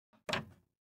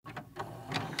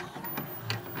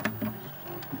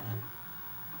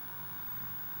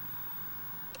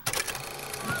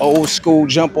old school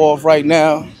jump off right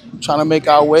now. Trying to make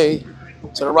our way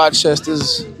to the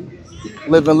Rochester's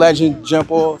Living Legend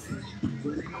jump off.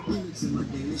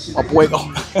 My boy.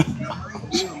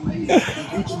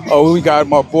 Oh, we got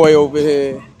my boy over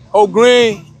here. Oh,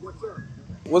 Greene.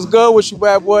 What's good with you,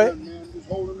 bad boy? Just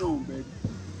holding on, baby.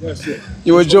 That's it.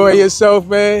 You enjoying yourself,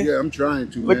 man? Yeah, I'm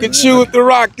trying to. Look at you with the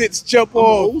Rockets jump I'm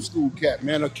off. an old school cat,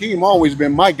 man. Akeem always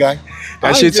been my guy.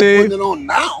 That's your team? Putting it on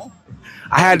now.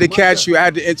 I had to catch you. I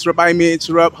had to interrupt. I mean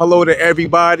interrupt. Hello to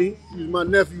everybody. He's my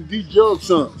nephew, D. Jug's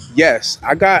sons. Yes,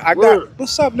 I got. Word.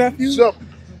 What's up, nephew? What's up?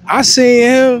 I seen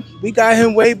him. We got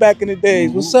him way back in the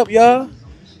days. What's up, y'all?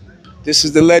 This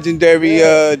is the legendary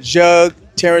Jug,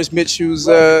 Terrance Mitchell's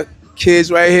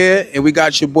kids right here, and we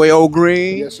got your boy old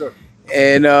Greene. Yes, sir.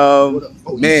 And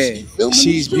man,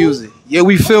 she's music. Yeah,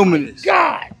 we filming this.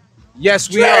 God. Yes,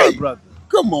 we Trey. are, brother.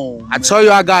 Come on. I told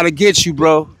you I gotta get you,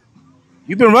 bro.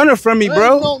 You been running from me,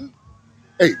 bro.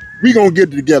 Hey, we gonna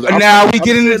get it together. Now we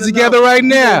getting it together right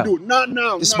now. Not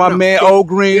now. It's my man old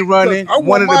Greene running.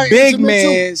 One of the big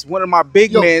mans. One of my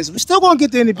big mans. We still gonna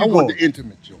get the interview. I want the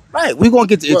intimate joint. Right, we gonna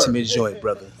get the intimate joint,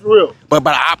 brother. For real.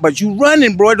 But you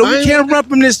running, bro. You can't run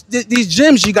from these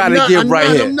gyms you gotta get right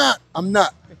here. I'm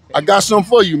not. I got something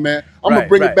for you, man. I'm gonna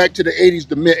bring it back to the 80s,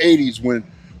 the mid 80s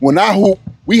when I hoop,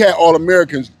 we had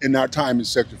All-Americans in our time in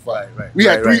Sector 5. We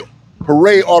had three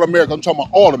parade All-Americans. I'm talking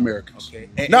about All-Americans.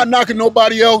 Okay. Not knocking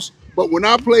nobody else, but when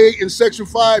I played in Section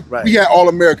 5, we had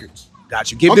All-Americans.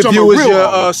 Got you. Give the viewers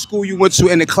your school you went to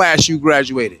and the class you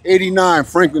graduated. 89,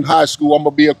 Franklin High School. I'm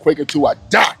gonna be a Quaker till I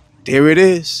die. There it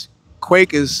is.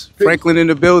 Quakers, Franklin in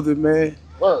the building, man.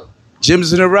 Word.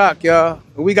 Gyms in the Rock, y'all.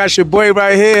 We got your boy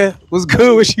right here. What's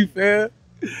good with you, fam?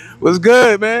 What's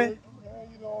good, man?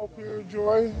 You know, pure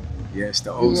joy. Yes,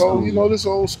 the old school. You know, this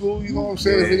old school, you know what I'm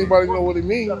saying? If anybody know what it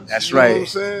means. That's right. Know what I'm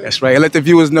saying? That's right. And let the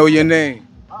viewers know your name.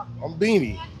 I'm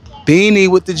Beenie. Beenie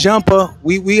with the jumper.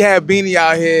 We had Beenie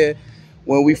out here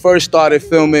when we first started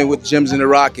filming with Gyms in the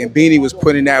Rock, and Beenie was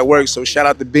putting in that work. So shout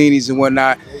out to Beanies and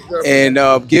whatnot.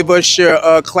 And give us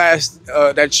your class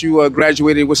that you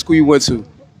graduated. What school you went to?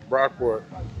 Brockport.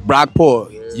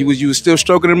 Brockport. Yeah. You was still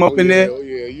stroking them up in there? Oh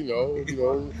yeah, you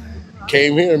know.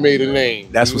 Came here and made a name.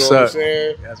 That's what's up. What I'm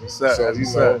saying? That's what's up. So, That's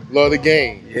what's up. Love the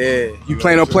game. Yeah. You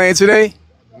plan on playing today?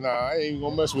 Nah, I ain't even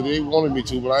gonna mess with it. They wanted me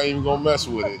to, but I ain't even gonna mess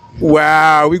with it.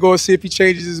 Wow, we gonna see if he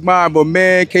changes his mind. But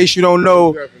man, in case you don't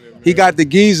know, he got the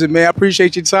geezer, man. I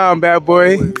appreciate your time, bad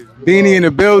boy. Beenie in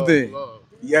the building. Love.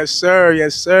 Yes, sir.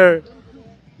 Yes, sir.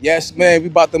 Yes, man. We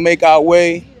about to make our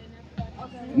way.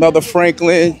 Another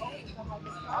Franklin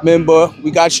member.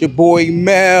 We got your boy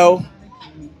Mel.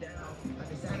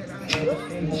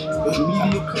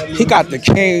 He got the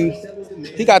king.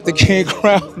 He got the king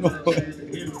crown on.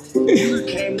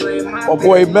 My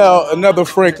boy Mel, another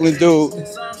Franklin dude.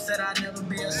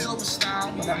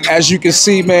 As you can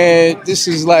see, man, this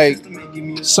is like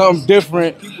something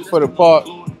different for the park.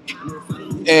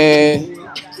 And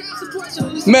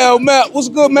Mel, what's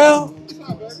good, Mel?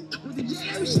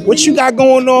 What you got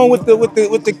going on with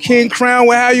the king crown?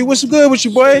 What have you? What's good with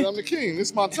you, boy? I'm the king.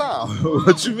 It's my town.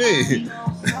 What you mean?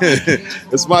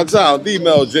 It's my town, the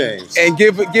Mel James. And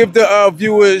give the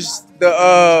viewers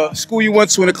the school you went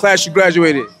to and the class you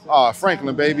graduated.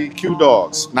 Franklin, baby. Q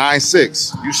Dogs,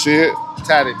 9-6. You shit,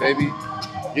 tatted, baby.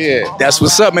 Yeah. That's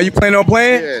what's up, man. You planning on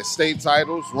playing? Yeah, state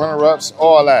titles, runner-ups,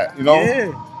 all that. You know.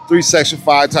 Yeah. 3 Section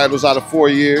 5 titles out of 4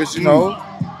 years. You know.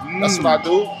 That's what I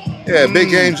do. Yeah, Big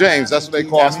Game James. That's what they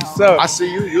call me. I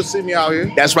see you. You'll see me out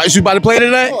here. That's right. You about to play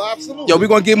tonight? Oh, absolutely. Yo, we're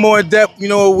going to get more in depth, you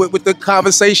know, with the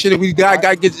conversation. We got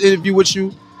to get the interview with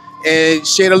you and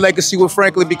share the legacy with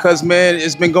Franklin because, man,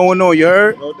 it's been going on. You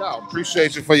heard? No doubt.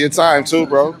 Appreciate you for your time, too,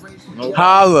 bro. No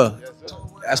Holla.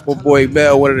 That's my boy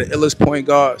Mel, one of the illest point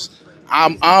guards.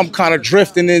 I'm kind of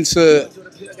drifting into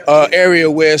an area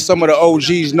where some of the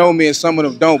OGs know me and some of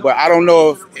them don't, but I don't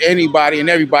know if anybody and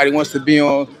everybody wants to be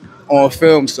on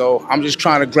film, so I'm just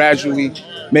trying to gradually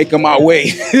make my way.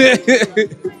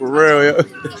 For real, yeah.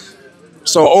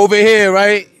 So over here,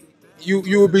 right,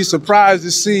 you would be surprised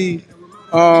to see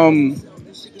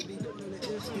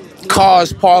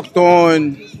cars parked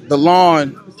on the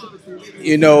lawn.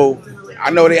 You know, I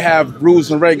know they have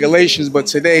rules and regulations, but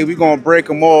today we're gonna break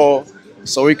them all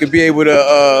so we could be able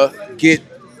to get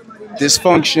this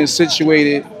function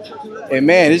situated. And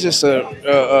man, it's just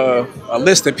a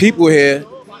list of people here.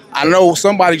 I know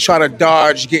somebody try to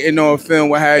dodge getting on film,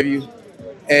 what have you.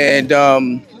 And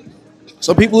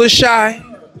some people are shy,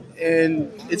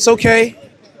 and it's okay.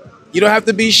 You don't have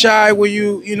to be shy when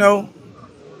you know,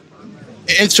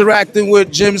 interacting with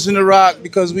Gyms in the Rock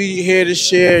because we here to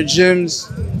share gyms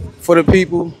for the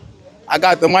people. I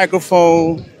got the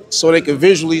microphone so they can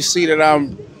visually see that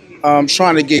I'm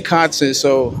trying to get content.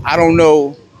 So I don't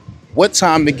know what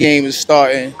time the game is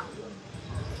starting,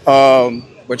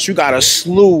 but you got a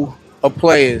slew of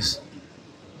players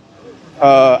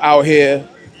out here.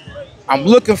 I'm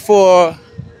looking for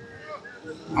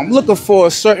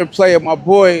a certain player, my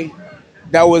boy,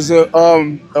 that was a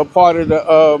part of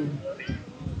the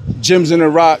Gems in the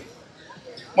Rock.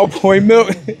 My boy Milk.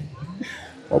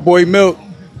 My boy Milk.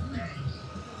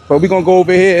 But we're gonna go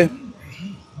over here.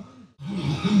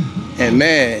 And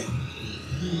man,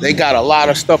 they got a lot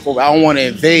of stuff over. I don't want to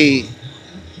invade.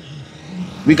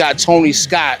 We got Tony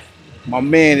Scott. My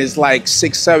man is like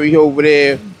 6'7" over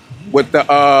there with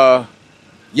the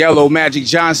yellow Magic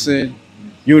Johnson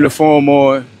uniform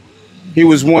on. He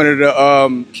was one of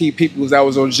the key people that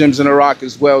was on Gems in the Rock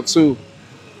as well too.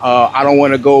 I don't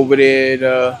want to go over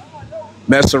there and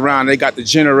mess around. They got the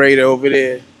generator over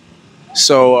there.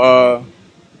 So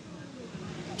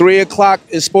 3 o'clock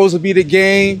is supposed to be the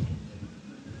game.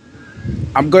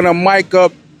 I'm gonna mic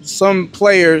up some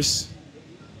players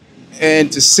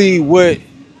and to see what,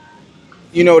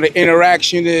 you know, the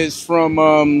interaction is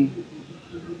from,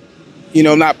 you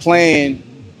know, not playing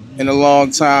in a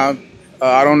long time.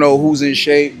 I don't know who's in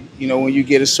shape. You know, when you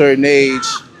get a certain age,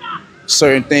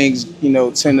 certain things, you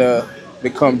know, tend to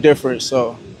become different.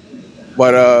 So,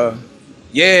 but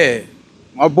yeah,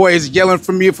 my boy is yelling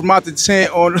for me from out the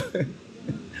tent on.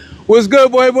 What's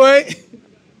good, boy?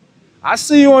 I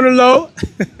see you on the low.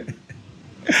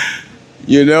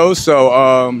 You know,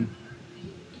 so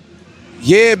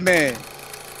yeah, man.